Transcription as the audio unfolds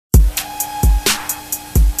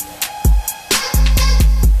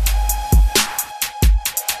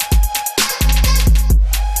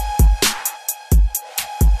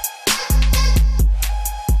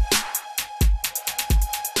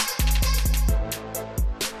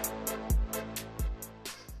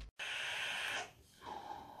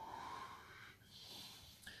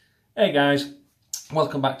Hey guys,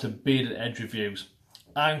 welcome back to Bearded Edge Reviews.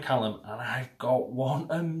 I'm Callum and I've got one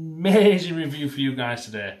amazing review for you guys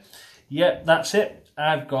today. Yep, that's it.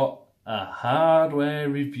 I've got a hardware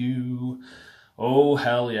review. Oh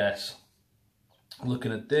hell yes.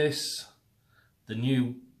 Looking at this, the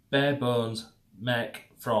new Barebones Mech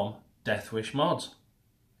from Deathwish Modz.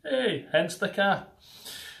 Hey, hence the car.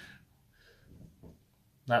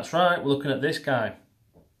 That's right, we're looking at this guy.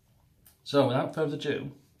 So without further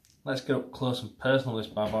ado, let's get up close and personal with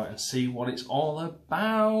this bad boy and see what it's all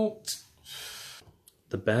about.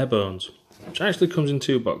 The Barebones, which actually comes in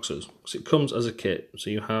two boxes, because it comes as a kit.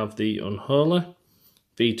 So you have the Unholy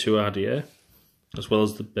V2 RDA, as well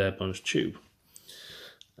as the Barebones tube.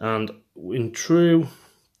 And in true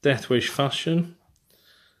Deathwish fashion,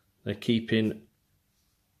 they're keeping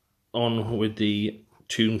on with the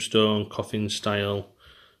tombstone coffin style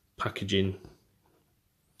packaging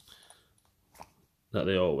that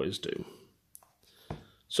they always do.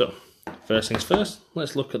 So, first things first,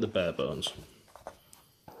 let's look at the Barebones.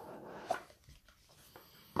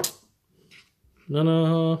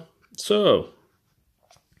 So,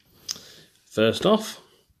 first off,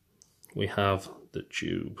 we have the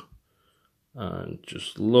tube. And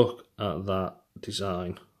just look at that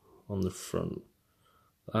design on the front.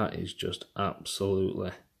 That is just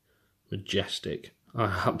absolutely majestic.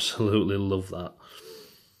 I absolutely love that.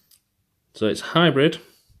 So it's hybrid,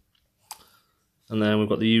 and then we've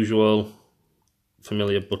got the usual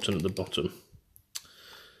familiar button at the bottom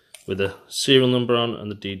with a serial number on and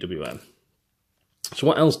the DWM. So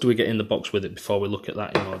what else do we get in the box with it before we look at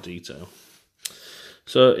that in more detail?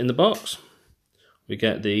 So in the box we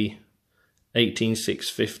get the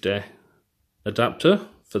 18650 adapter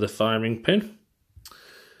for the firing pin,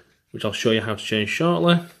 which I'll show you how to change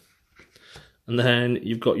shortly. And then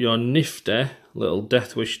you've got your nifty little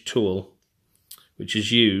Deathwish tool, which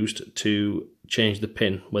is used to change the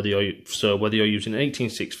pin. Whether you're using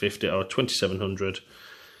 18650 or 2700,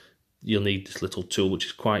 you'll need this little tool, which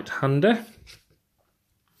is quite handy.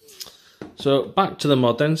 So back to the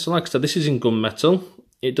mod then. So like I said, this is in gunmetal.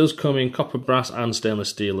 It does come in copper, brass and stainless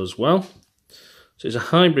steel as well. So it's a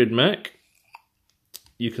hybrid mech.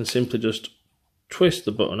 You can simply just twist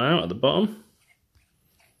the button out at the bottom.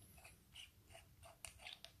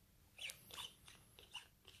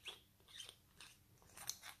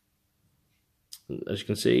 As you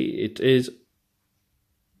can see, it is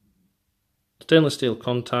stainless steel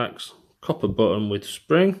contacts, copper button with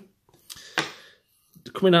spring.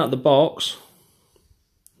 Coming out of the box,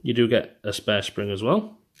 you do get a spare spring as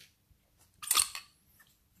well,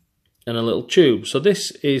 and a little tube. So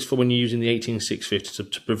this is for when you're using the 18650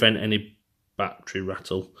 to prevent any battery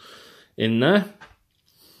rattle in there.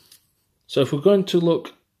 So if we're going to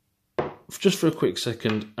look just for a quick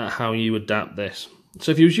second at how you adapt this.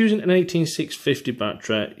 So if you was using an 18650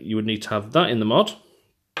 battery, you would need to have that in the mod,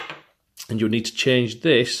 and you would need to change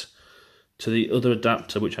this to the other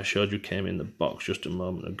adapter which I showed you came in the box just a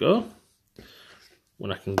moment ago, when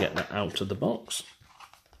I can get that out of the box.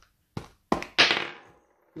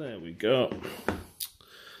 There we go.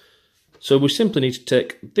 So we simply need to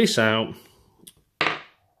take this out and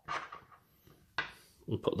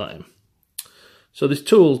put that in. So this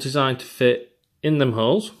tool is designed to fit in them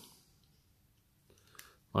holes,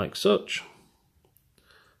 like such,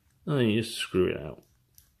 and then you just screw it out.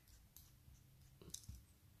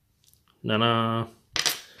 And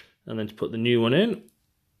then to put the new one in,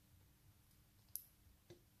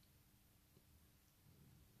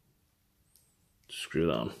 screw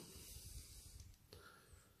that on.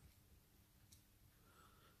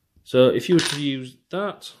 So if you were to use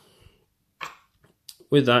that,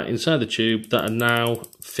 with that inside the tube, that would now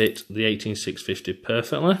fit the 18650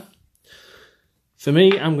 perfectly. For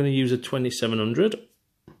me, I'm going to use a 2700.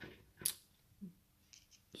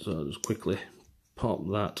 So I'll just quickly pop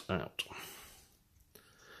that out.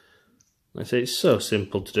 Like I say, it's so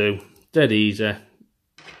simple to do, dead easy.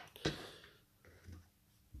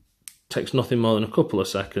 Takes nothing more than a couple of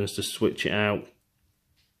seconds to switch it out.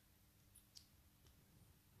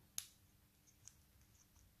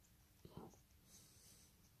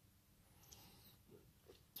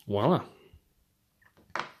 Voila.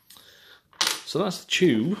 So that's the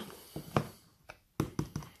tube.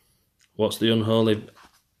 What's the Unholy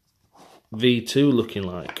V2 looking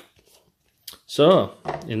like? So,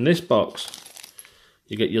 in this box,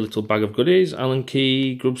 you get your little bag of goodies, Allen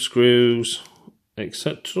key, grub screws,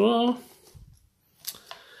 etc.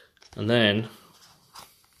 And then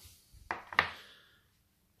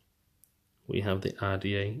we have the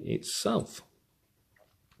RDA itself.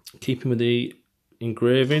 Keeping with the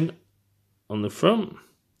engraving on the front,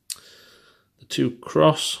 the two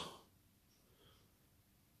cross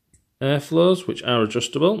airflows, which are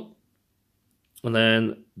adjustable, and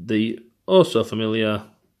then the also familiar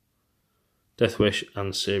Deathwish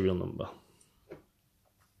and serial number.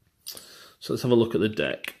 So let's have a look at the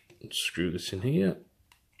deck. Screw this in here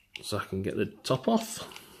so I can get the top off.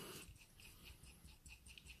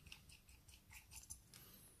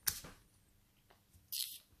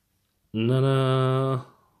 And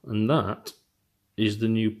that is the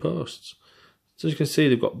new posts. So as you can see,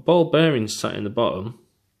 they've got ball bearings sat in the bottom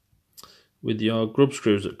with your grub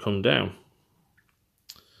screws that come down,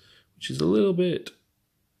 which is a little bit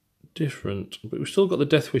different, but we've still got the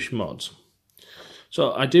Deathwish Modz.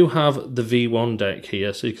 So I do have the V1 deck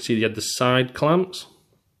here, so you can see they had the side clamps,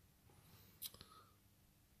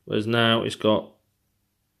 whereas now it's got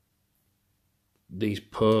these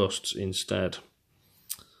posts instead.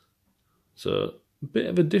 So a bit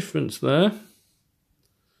of a difference there.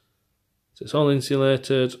 So it's all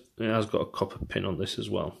insulated, and it has got a copper pin on this as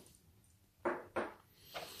well.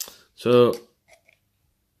 So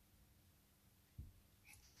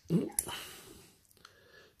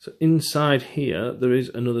inside here there is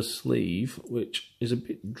another sleeve which is a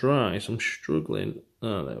bit dry, so I'm struggling.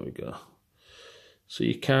 Oh, there we go. So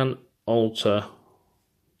you can alter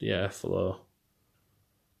the airflow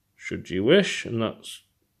should you wish, and that's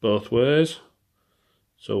both ways.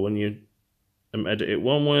 So when you edit it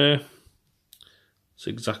one way, it's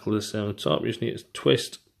exactly the same on top. You just need to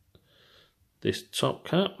twist this top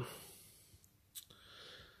cap.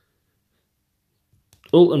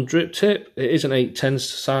 Ultim drip tip. It is an 810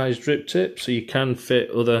 size drip tip, so you can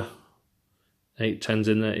fit other 810s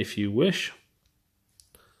in there if you wish.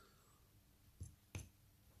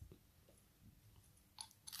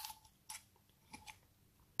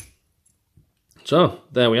 So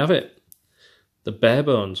there we have it, the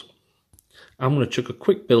Barebones. I'm going to chuck a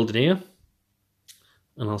quick build in here,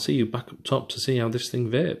 and I'll see you back up top to see how this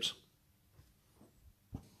thing vapes.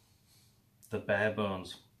 The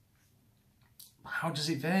Barebones. How does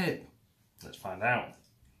it vape? Let's find out.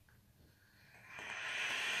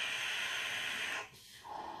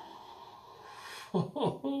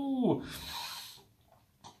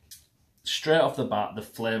 Straight off the bat, the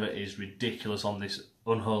flavour is ridiculous on this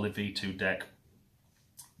Unholy V2 deck.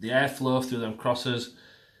 The airflow through them crosses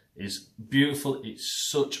is beautiful. It's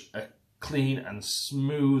such a clean and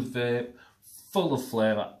smooth vape, full of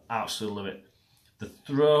flavour. Absolutely love it. The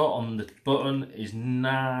throw on the button is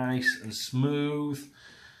nice and smooth.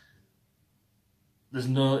 It's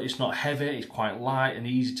not heavy, it's quite light and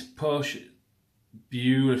easy to push.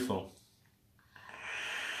 Beautiful.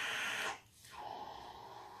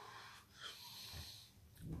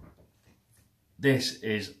 This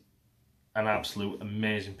is an absolute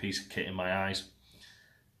amazing piece of kit in my eyes.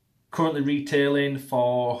 Currently retailing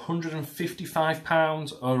for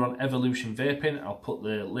 £155 over on Evolution Vaping. I'll put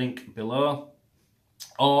the link below.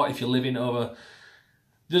 Or if you're living over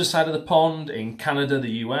the other side of the pond in Canada, the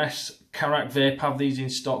US, Karak Vape have these in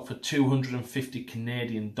stock for 250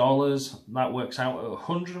 Canadian dollars. That works out at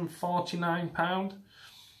 £149.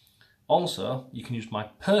 Also, you can use my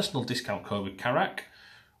personal discount code with Karak,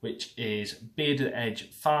 which is Bearded Edge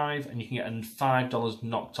 5, and you can get $5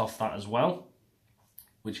 knocked off that as well,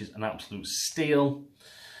 which is an absolute steal.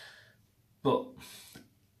 But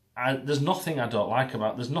there's nothing I don't like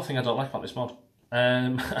about this mod.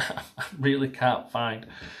 I really can't find.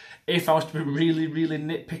 If I was to be really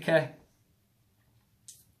nitpicky,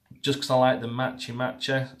 just because I like the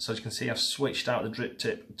matchy. So as you can see, I've switched out the drip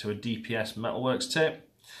tip to a DPS Metalworks tip.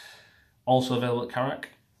 Also available at Karak.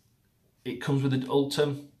 It comes with the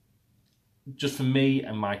Ultim. Just for me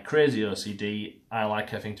and my crazy OCD, I like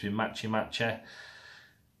everything to be matchy.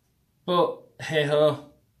 But hey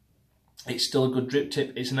ho, it's still a good drip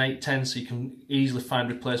tip. It's an 810, so you can easily find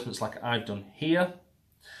replacements like I've done here.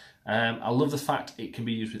 I love the fact it can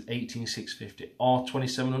be used with 18650 or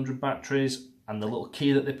 2700 batteries, and the little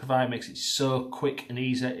key that they provide makes it so quick and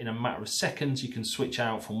easy. In a matter of seconds, you can switch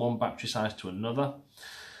out from one battery size to another.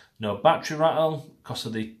 No battery rattle because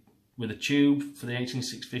of with a tube for the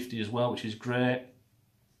 18650 as well, which is great.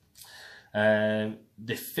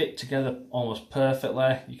 They fit together almost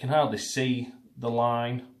perfectly. You can hardly see the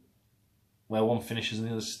line where one finishes and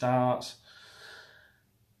the other starts.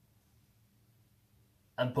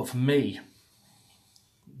 But for me,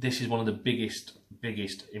 this is one of the biggest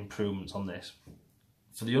improvements on this.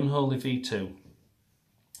 For the Unholy V2,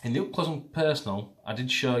 in the up close and personal, I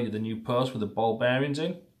did show you the new post with the ball bearings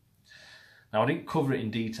in. Now I didn't cover it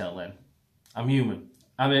in detail then. I'm human,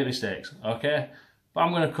 I make mistakes, okay? But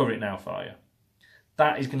I'm going to cover it now for you.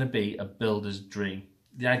 That is going to be a builder's dream.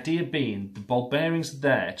 The idea being the ball bearings are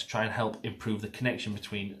there to try and help improve the connection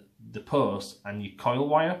between the post and your coil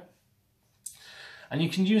wire. And you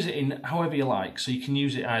can use it in however you like. So you can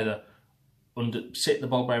use it either sit the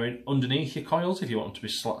ball bearing underneath your coils if you want them to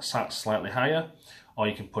be sat slightly higher, or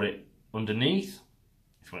you can put it underneath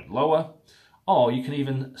if you want it lower, or you can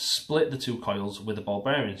even split the two coils with the ball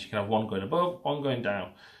bearings. You can have one going above, one going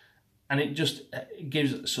down, and it just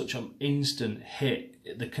gives such an instant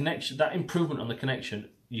hit. The connection, that improvement on the connection,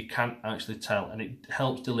 you can't actually tell, and it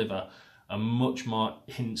helps deliver a much more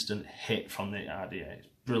instant hit from the RDA. It's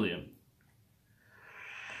brilliant.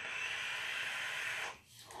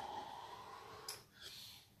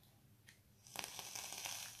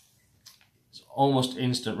 It's almost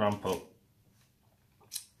instant ramp up.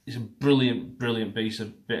 It's a brilliant, brilliant bit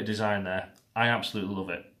of design there. I absolutely love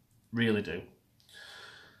it, really do.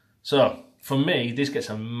 So for me, this gets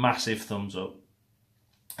a massive thumbs up,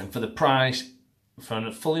 and for the price, for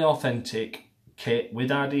a fully authentic kit with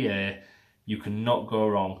RDA, you cannot go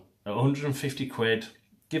wrong. At 150 quid,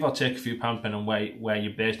 give or take a few pounds depending on where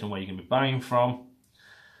you're based and where you're going to be buying from,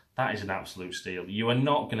 that is an absolute steal. You are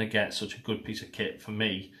not going to get such a good piece of kit for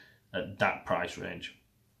me at that price range.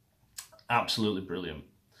 Absolutely brilliant.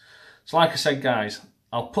 So like I said, guys,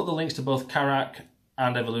 I'll put the links to both Karak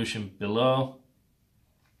and Evolution below.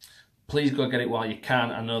 Please go get it while you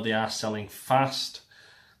can. I know they are selling fast.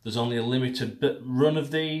 There's only a limited run of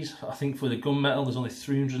these. I think for the gunmetal, there's only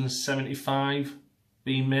 375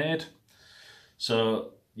 being made.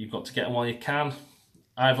 So you've got to get them while you can.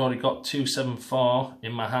 I've already got 274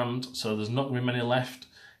 in my hand, so there's not going to be many left.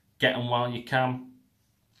 Get them while you can.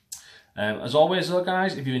 As always though,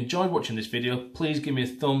 guys, if you enjoyed watching this video, please give me a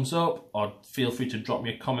thumbs up, or feel free to drop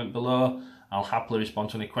me a comment below. I'll happily respond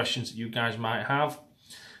to any questions that you guys might have.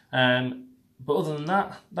 But other than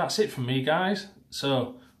that, that's it from me, guys.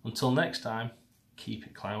 So until next time, keep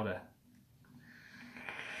it cloudy.